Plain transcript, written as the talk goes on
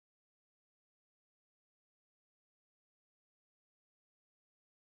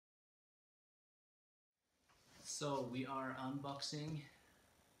So we are unboxing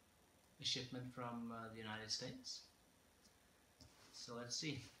a shipment from the United States. So let's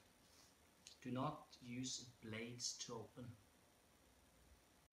see. Do not use blades to open.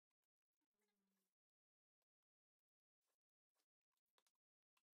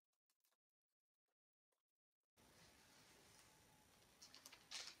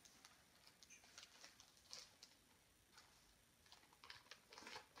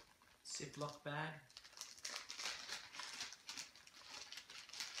 Ziploc bag.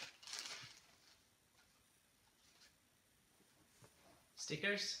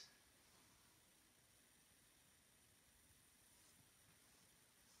 Stickers.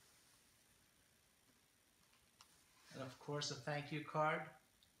 And of course a thank you card.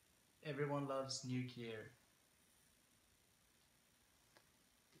 Everyone loves nuclear.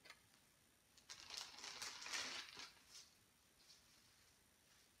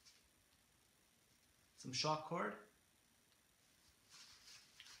 Some shock cord.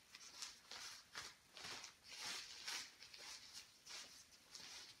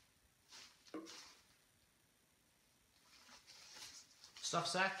 Stuff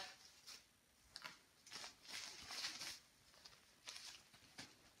sack.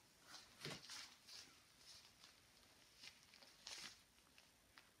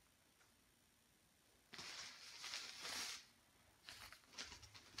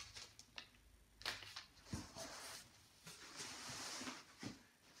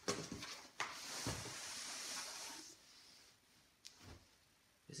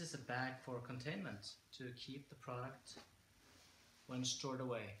 This is a bag for containment to keep the product when stored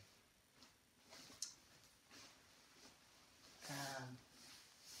away. And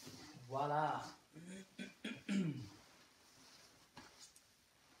voila!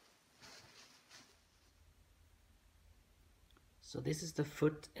 So this is the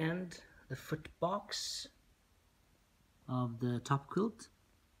foot end, the foot box of the top quilt.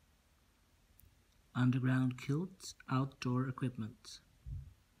 Underground quilt, outdoor equipment.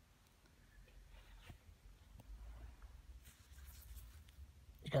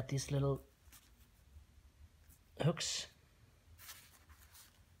 You got these little hooks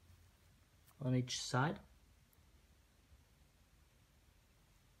on each side.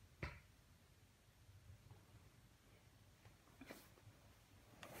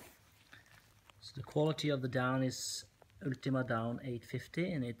 So the quality of the down is Ultima Down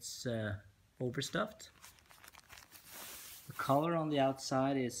 850 and it's overstuffed. The color on the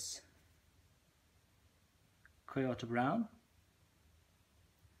outside is Coyote Brown.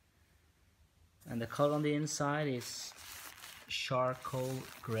 And the color on the inside is charcoal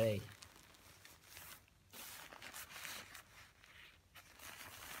gray.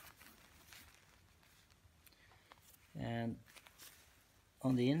 And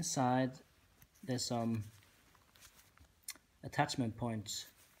on the inside there's some attachment points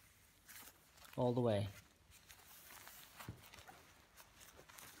all the way.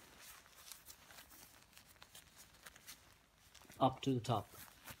 Up to the top.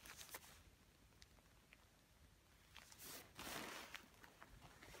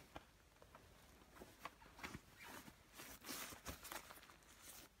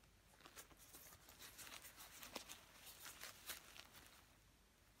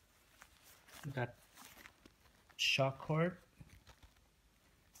 We got shock cord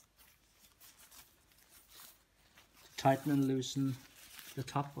to tighten and loosen the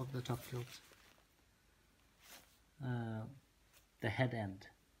top of the top quilt, the head end.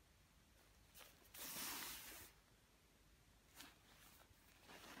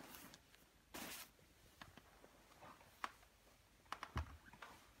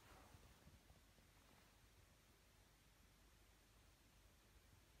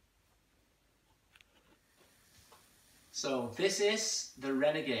 So this is the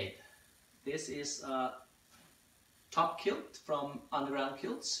Renegade. This is a top quilt from Underground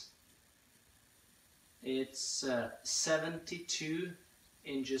Quilts. It's 72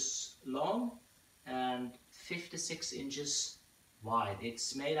 inches long and 56 inches wide.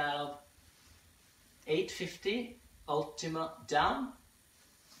 It's made out of 850 Ultima Down.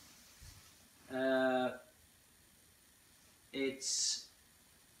 It's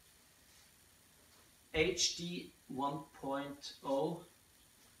HD 1.0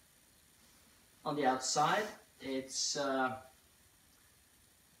 on the outside. It's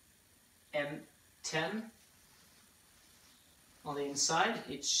M10 on the inside.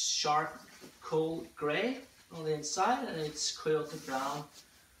 It's charcoal gray on the inside and it's Coyote Brown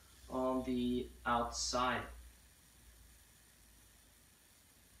on the outside.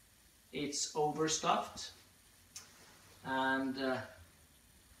 It's overstuffed and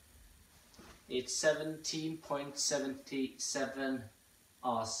It's 17.77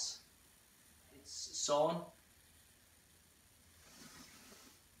 Os. It's sewn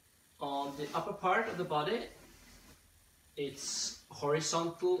on the upper part of the body. It's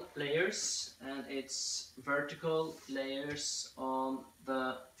horizontal layers and it's vertical layers on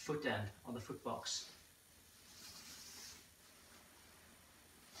the foot end, on the foot box.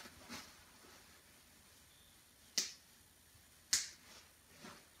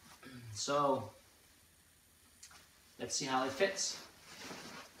 So let's see how it fits.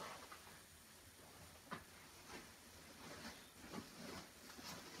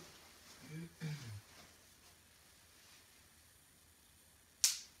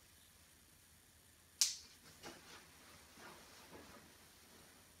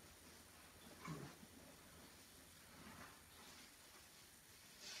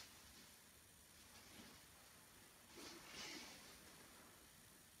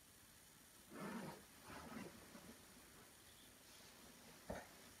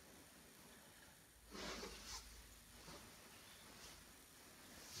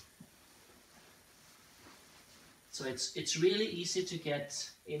 So it's really easy to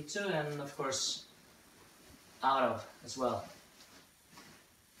get into and of course out of as well.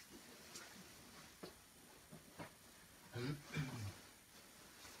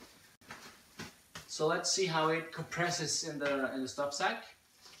 So let's see how it compresses in the stuff sack.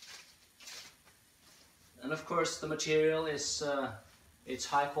 And of course the material is it's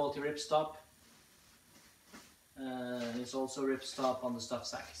high quality ripstop. It's also ripstop on the stuff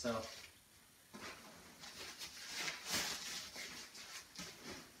sack.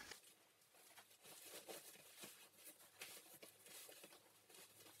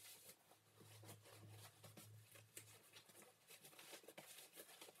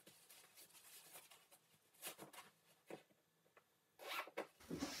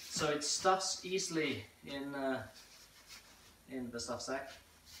 So it stuffs easily in the stuff sack.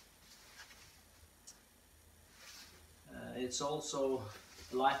 It's also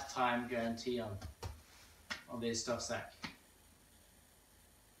a lifetime guarantee on this stuff sack.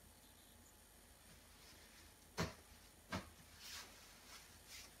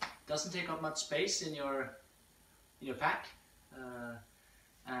 Doesn't take up much space in your pack,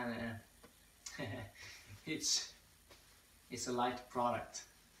 and it's a light product.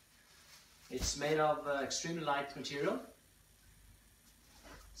 It's made of extremely light material.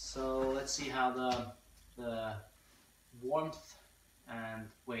 So let's see how the warmth and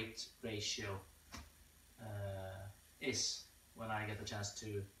weight ratio is when I get the chance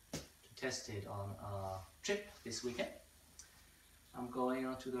to test it on a trip this weekend. I'm going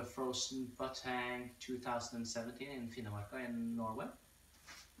on to the Frozen Butthang 2017 in Finnmarka in Norway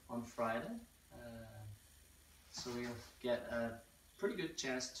on Friday. So we'll get a pretty good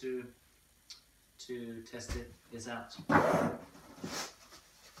chance to test this out.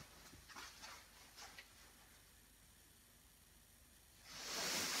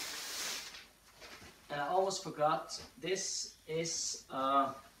 And I almost forgot, this is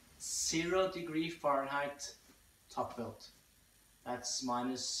a 0 degree Fahrenheit top quilt. That's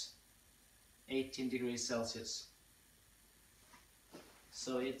minus 18 degrees Celsius.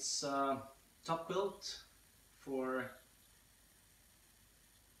 So it's top quilt for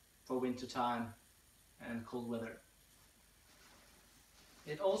winter time and cold weather.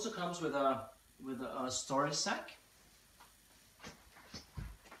 It also comes with a storage sack.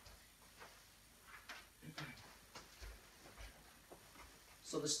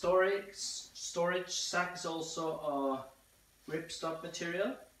 So the storage sack is also a ripstop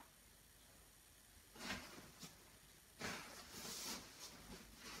material.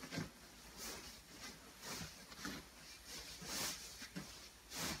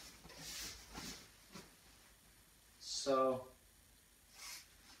 So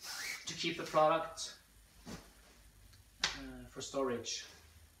to keep the product for storage,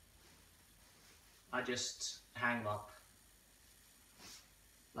 I just hang them up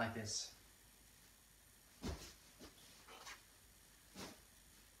like this.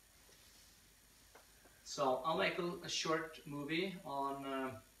 So I'll make a short movie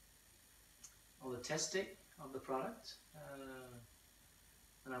on the testing of the product,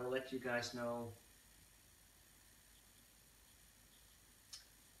 and I will let you guys know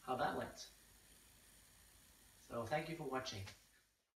how that went. So thank you for watching.